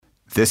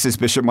This is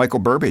Bishop Michael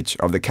Burbidge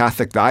of the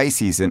Catholic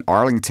Diocese in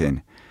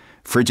Arlington.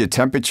 Frigid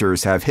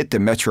temperatures have hit the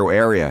metro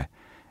area,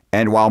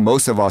 and while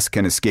most of us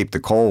can escape the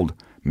cold,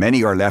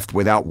 many are left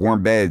without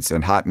warm beds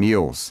and hot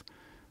meals.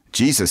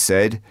 Jesus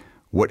said,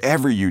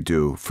 "Whatever you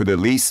do for the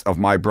least of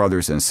my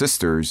brothers and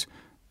sisters,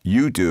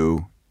 you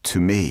do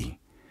to me."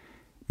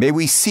 May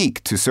we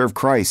seek to serve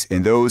Christ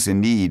in those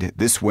in need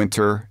this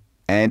winter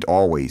and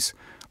always.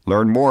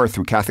 Learn more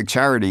through Catholic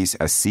Charities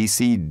at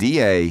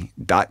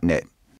ccda.net.